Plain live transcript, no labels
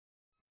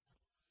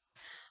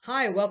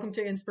Hi, welcome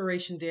to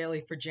Inspiration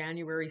Daily for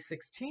January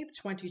 16th,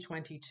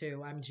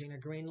 2022. I'm Gina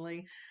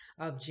Greenlee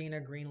of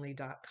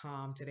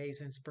ginagreenlee.com.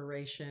 Today's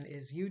inspiration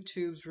is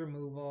YouTube's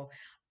removal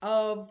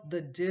of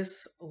the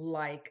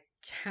dislike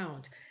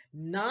count.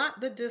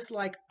 Not the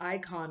dislike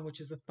icon, which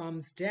is a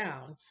thumbs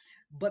down,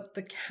 but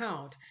the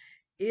count.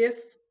 If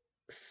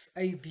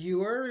a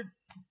viewer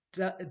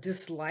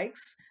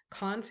dislikes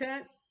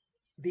content,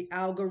 the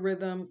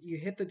algorithm, you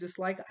hit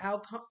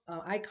the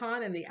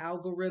icon and the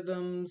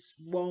algorithms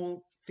won't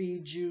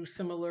feed you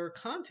similar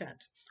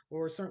content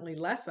or certainly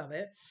less of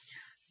it.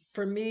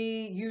 For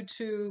me,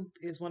 YouTube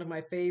is one of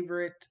my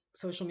favorite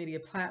social media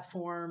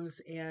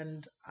platforms,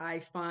 and I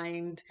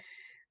find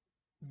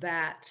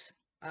that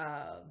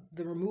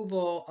the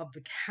removal of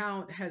the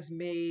count has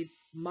made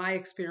my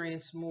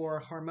experience more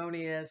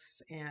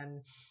harmonious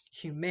and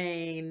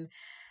humane,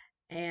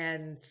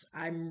 and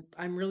I'm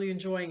really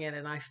enjoying it,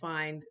 and I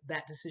find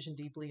that decision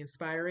deeply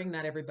inspiring.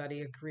 Not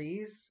everybody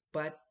agrees,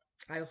 but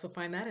I also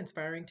find that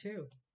inspiring too.